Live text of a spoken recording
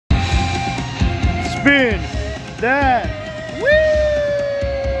Spin that wheel.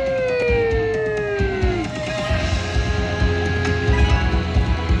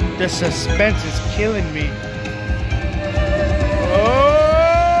 The suspense is killing me.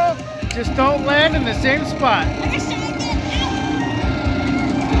 Oh, just don't land in the same spot.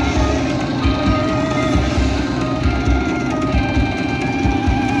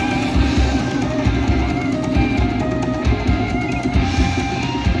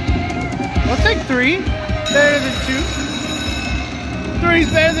 I'll take 3. Better than 2. 3's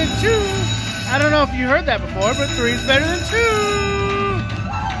better than 2. I don't know if you heard that before, but 3's better than 2.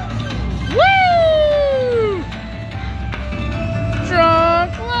 Woo!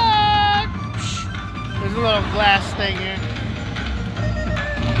 Drunk luck. There's a little glass thing here.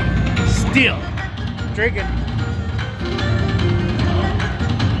 Still drinking.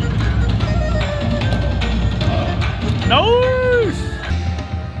 Nice.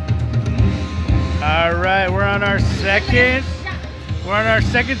 All right, we're on our second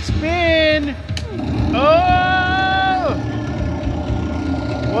spin. Oh,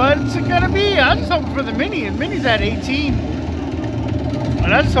 what's it gonna be? I'm just hoping for the mini, and mini's at 18.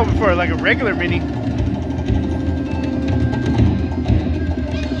 And I'm just hoping for like a regular mini.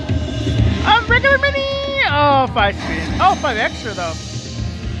 Regular mini. Oh, 5 spin. Oh, 5 extra though.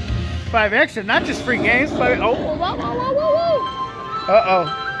 5 extra, not just free games. 5. Oh, whoa, whoa, whoa, whoa, whoa. Uh-oh.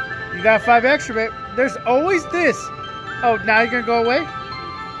 You got 5 extra, babe. There's always this. Oh, now you're gonna go away?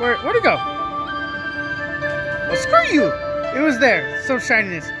 Where'd it go? Well, screw you. It was there. Some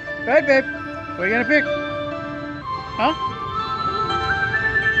shininess. Go ahead, babe. What are you gonna pick? Huh?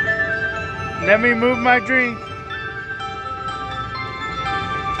 Let me move my drink.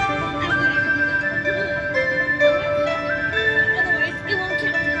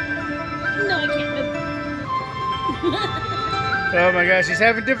 Oh my gosh, she's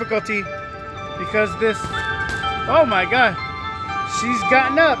having difficulty because this. Oh my god, she's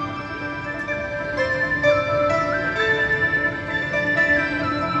gotten up.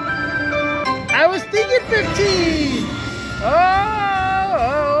 I was thinking 15.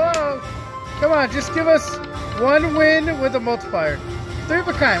 Oh. Come on, just give us 1 win with a multiplier. 3 of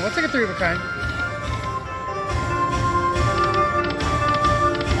a kind. We'll take a 3 of a kind.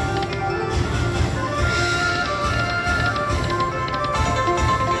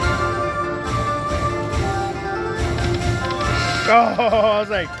 Oh, I was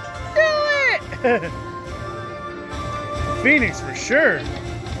like, do it! Phoenix for sure.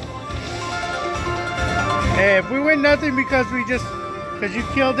 Hey, if we win nothing because you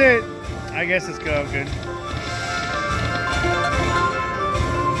killed it, I guess it's good.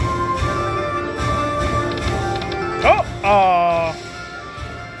 Oh,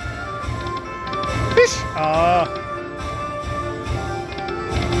 fish.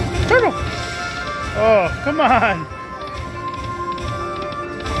 Turtle. Oh, come on.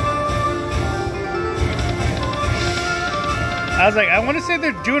 I was like, I want to say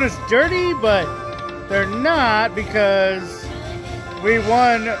they're doing us dirty, but they're not because we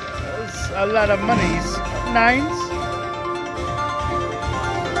won a lot of monies. 9s.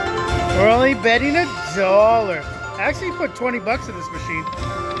 We're only betting $1. I actually put 20 bucks in this machine.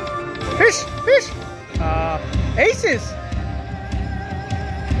 Fish. Aces. Is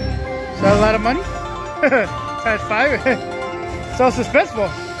that a lot of money? Times 5. So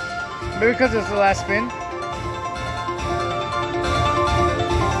suspenseful. Maybe because it's the last spin.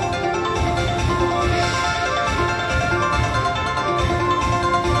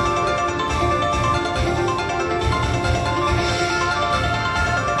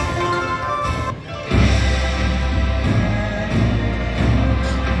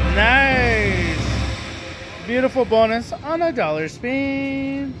 Nice. Beautiful bonus on $1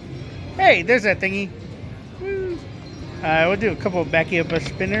 spin. Hey, there's that thingy. Alright, we'll do a couple of backy up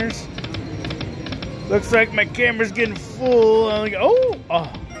spinners. Looks like my camera's getting full. I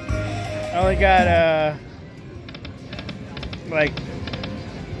only got like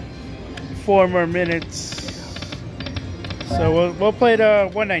 4 more minutes. So we'll play the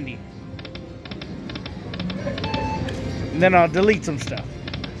 190. And then I'll delete some stuff.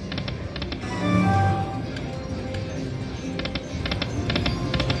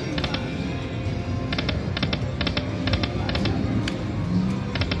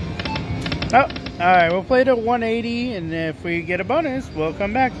 Oh, alright, we'll play to 180, and if we get a bonus, we'll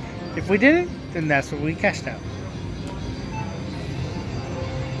come back. If we didn't, then that's what we cashed out.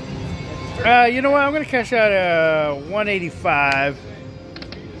 You know what? I'm going to cash out 185.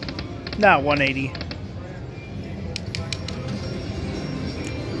 Not 180.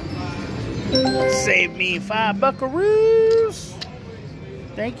 Save me 5 buckaroos.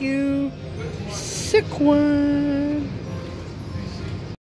 Thank you. Sick one.